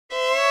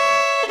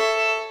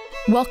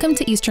Welcome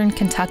to Eastern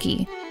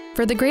Kentucky.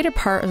 For the greater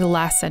part of the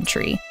last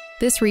century,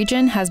 this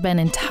region has been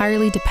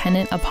entirely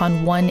dependent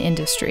upon one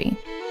industry.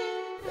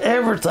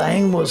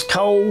 Everything was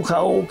coal,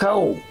 coal,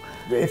 coal.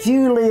 If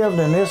you lived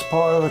in this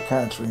part of the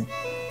country,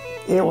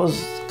 it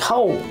was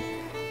coal.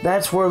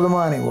 That's where the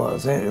money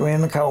was,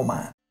 in the coal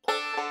mine.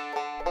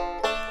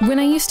 When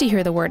I used to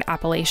hear the word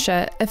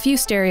Appalachia, a few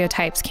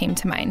stereotypes came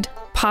to mind.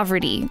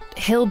 Poverty,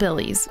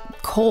 hillbillies,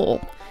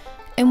 coal.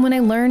 And when I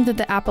learned that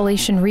the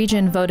Appalachian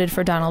region voted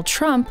for Donald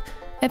Trump,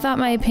 I thought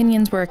my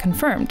opinions were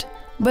confirmed.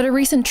 But a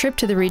recent trip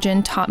to the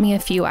region taught me a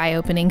few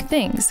eye-opening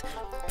things.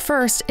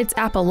 First, it's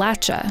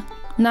Appalachia,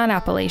 not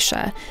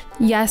Appalachia.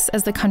 Yes,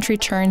 as the country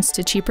turns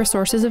to cheaper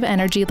sources of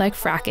energy like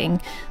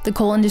fracking, the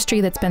coal industry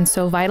that's been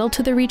so vital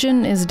to the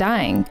region is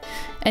dying.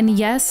 And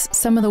yes,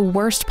 some of the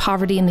worst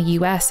poverty in the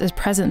US is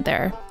present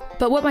there.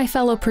 But what my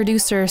fellow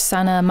producer,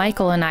 Sana,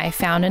 Michael, and I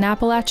found in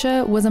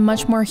Appalachia was a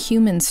much more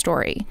human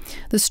story.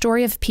 The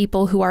story of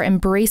people who are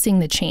embracing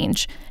the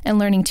change and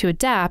learning to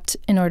adapt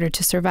in order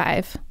to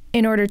survive.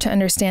 In order to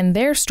understand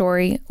their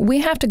story,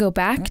 we have to go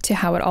back to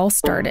how it all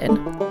started.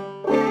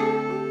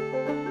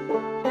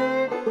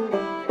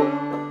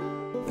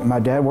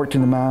 My dad worked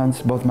in the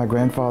mines. Both my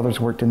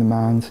grandfathers worked in the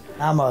mines.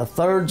 I'm a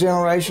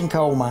third-generation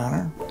coal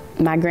miner.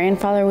 My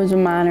grandfather was a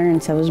miner,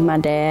 and so was my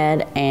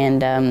dad,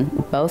 and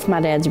both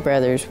my dad's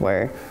brothers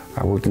were.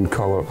 I worked in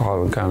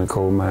Harlan County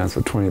coal mines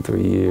for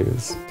 23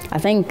 years. I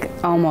think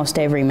almost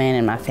every man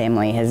in my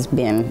family has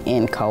been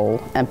in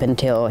coal up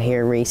until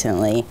here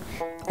recently.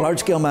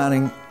 Large-scale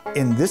mining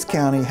in this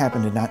county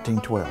happened in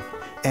 1912,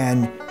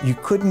 and you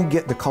couldn't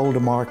get the coal to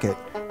market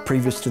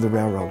previous to the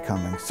railroad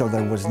coming, so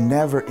there was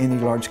never any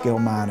large-scale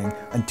mining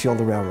until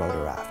the railroad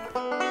arrived.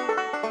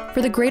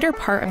 For the greater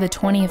part of the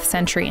 20th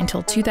century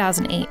until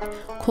 2008,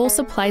 coal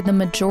supplied the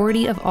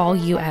majority of all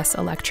U.S.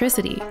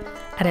 electricity.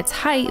 At its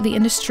height, the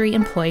industry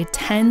employed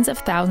tens of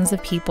thousands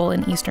of people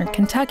in eastern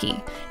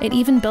Kentucky. It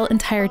even built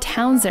entire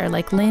towns there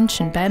like Lynch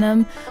and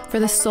Benham for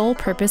the sole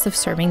purpose of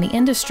serving the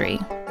industry.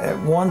 At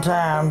one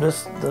time,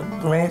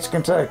 the Lynch,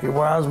 Kentucky,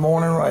 where I was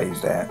born and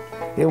raised at,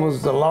 it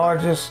was the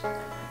largest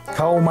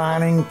coal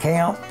mining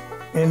camp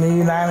in the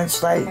United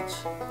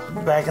States.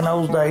 Back in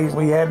those days,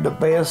 we had the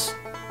best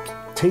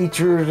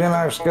teachers in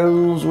our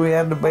schools, we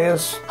had the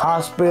best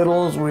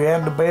hospitals, we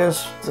had the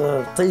best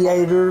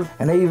theaters,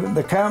 and even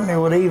the company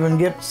would even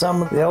get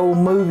some of the old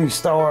movie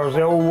stars,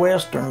 the old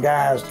Western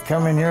guys to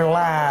come in here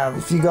live.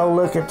 If you go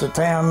look at the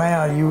town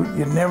now,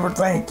 you'd never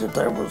think that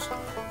there was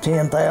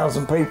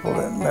 10,000 people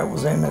that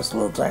was in this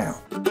little town.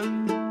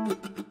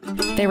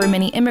 There were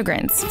many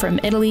immigrants from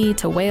Italy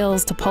to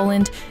Wales to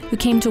Poland who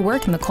came to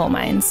work in the coal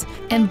mines,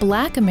 and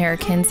Black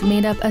Americans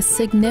made up a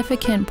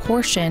significant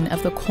portion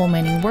of the coal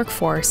mining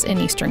workforce in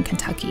eastern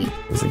Kentucky.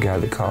 There's a guy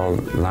they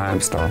called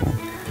Limestone.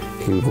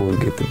 He would go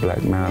and get the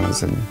black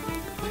miners and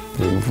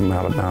bring them from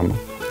Alabama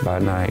by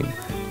night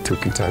to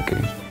Kentucky.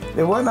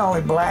 It wasn't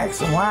only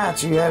blacks and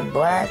whites, you had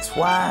blacks,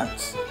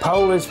 whites,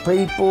 Polish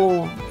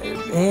people,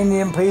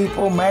 Indian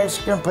people,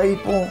 Mexican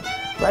people.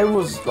 There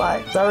was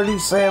like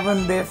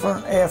 37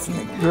 different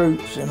ethnic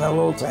groups in the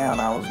little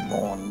town I was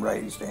born and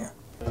raised in.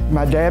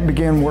 My dad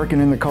began working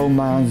in the coal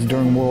mines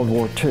during World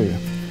War II.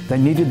 They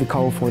needed the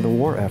coal for the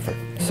war effort.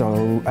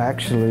 So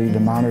actually the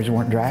miners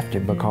weren't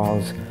drafted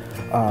because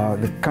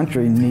the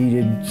country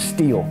needed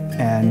steel,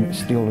 and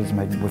steel is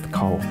made with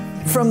coal.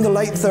 From the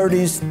late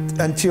 30s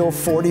until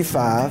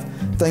 45,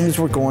 things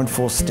were going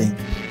full steam.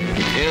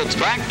 It's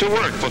back to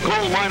work for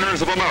coal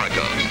miners of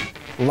America.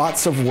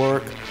 Lots of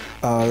work.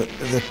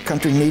 The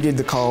country needed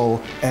the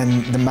coal,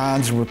 and the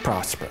mines were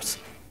prosperous.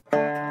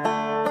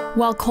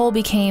 While coal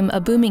became a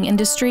booming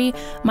industry,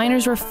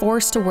 miners were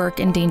forced to work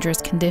in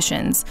dangerous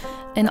conditions,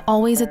 and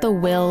always at the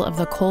will of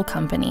the coal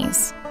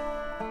companies.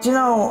 You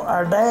know,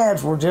 our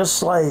dads were just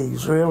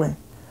slaves, really.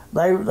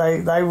 They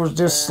were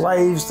just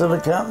slaves to the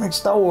company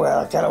store,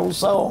 like that old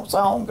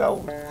song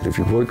goes. If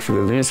you worked for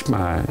the Lynch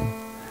mine,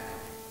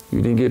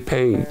 you didn't get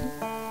paid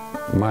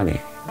money.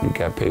 You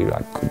got paid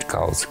like what you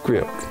call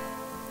script.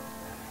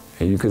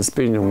 And you couldn't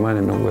spend your money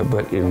nowhere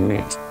but in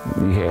Lynch.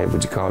 You had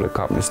what you call a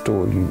company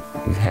store. You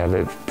had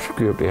that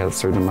script, they had a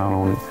certain amount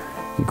on it.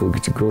 You go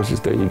get your groceries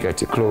there, you got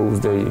your clothes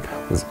there,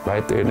 it was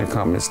right there in the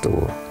company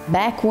store.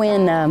 Back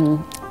when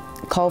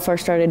coal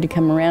first started to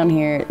come around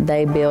here,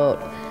 they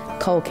built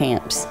coal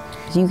camps.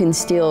 You can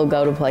still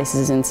go to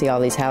places and see all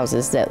these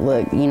houses that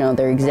look, you know,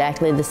 they're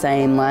exactly the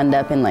same, lined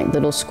up in like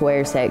little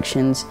square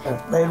sections.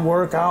 They'd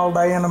work all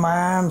day in the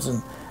mines,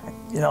 and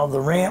you know,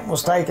 the rent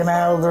was taken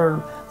out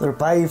of their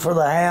pay for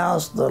the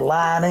house, the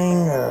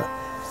lighting,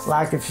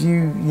 like if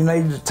you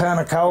needed a ton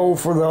of coal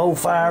for the old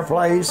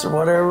fireplace or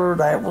whatever,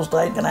 that was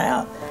taken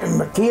out. And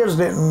the kids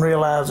didn't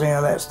realize any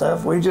of that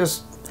stuff. We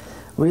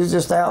was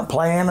just out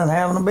playing and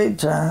having a big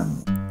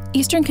time.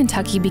 Eastern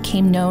Kentucky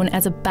became known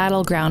as a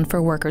battleground for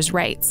workers'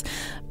 rights,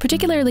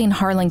 particularly in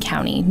Harlan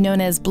County,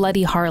 known as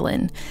Bloody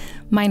Harlan.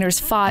 Miners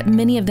fought,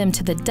 many of them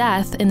to the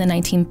death, in the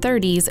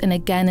 1930s and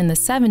again in the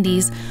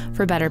 70s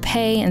for better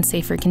pay and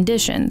safer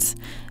conditions.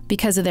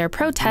 Because of their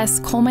protests,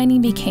 coal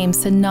mining became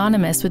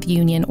synonymous with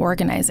union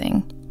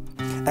organizing.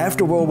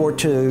 After World War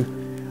II,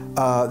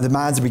 the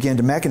mines began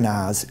to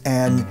mechanize,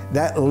 and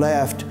that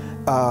left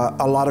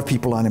a lot of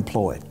people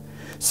unemployed.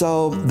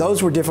 So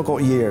those were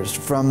difficult years,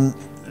 from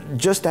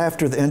just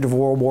after the end of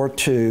World War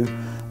II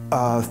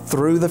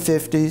through the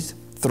 50s,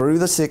 through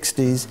the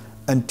 60s,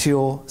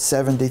 until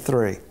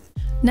 73.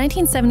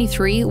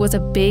 1973 was a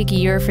big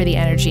year for the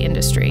energy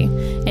industry.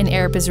 An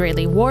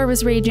Arab-Israeli war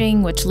was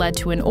raging, which led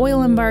to an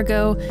oil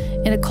embargo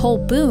and a coal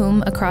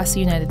boom across the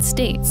United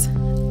States.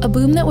 A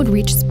boom that would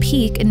reach its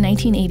peak in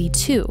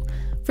 1982.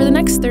 For the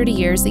next 30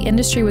 years, the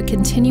industry would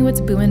continue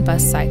its boom and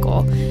bust cycle,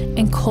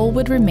 and coal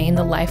would remain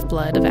the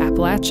lifeblood of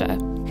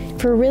Appalachia.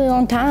 For a really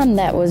long time,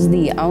 that was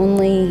the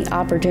only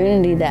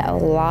opportunity that a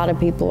lot of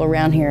people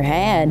around here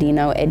had. You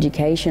know,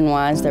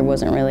 education-wise, there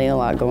wasn't really a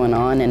lot going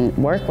on, and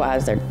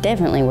work-wise, there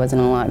definitely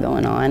wasn't a lot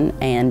going on.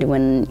 And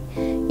when,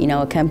 you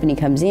know, a company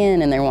comes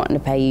in and they're wanting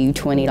to pay you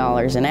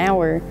 $20 an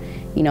hour,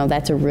 you know,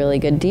 that's a really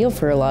good deal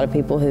for a lot of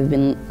people who've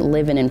been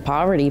living in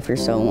poverty for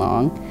so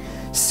long.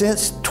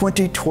 Since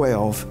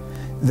 2012,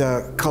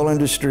 the coal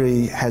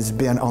industry has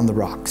been on the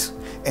rocks,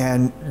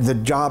 and the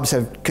jobs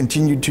have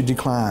continued to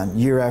decline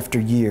year after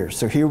year.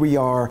 So here we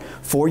are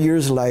 4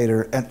 years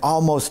later, and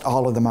almost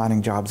all of the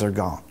mining jobs are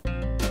gone.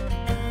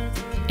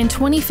 In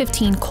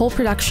 2015, coal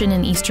production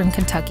in eastern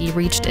Kentucky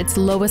reached its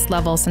lowest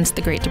level since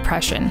the Great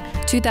Depression.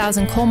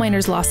 2,000 coal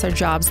miners lost their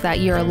jobs that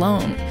year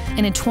alone.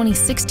 And in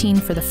 2016,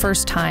 for the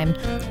first time,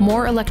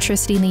 more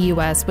electricity in the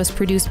U.S. was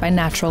produced by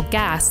natural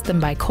gas than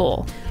by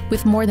coal.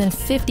 With more than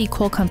 50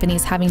 coal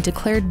companies having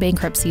declared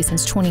bankruptcy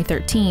since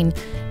 2013,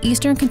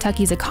 eastern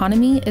Kentucky's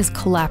economy is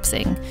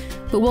collapsing.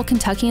 But will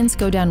Kentuckians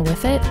go down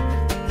with it?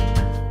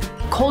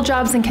 Coal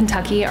jobs in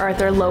Kentucky are at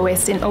their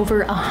lowest in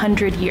over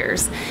 100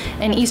 years,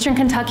 and eastern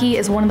Kentucky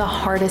is one of the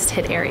hardest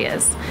hit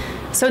areas.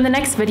 So in the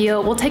next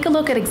video, we'll take a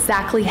look at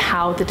exactly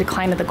how the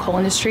decline of the coal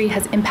industry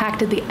has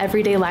impacted the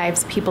everyday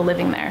lives of people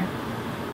living there.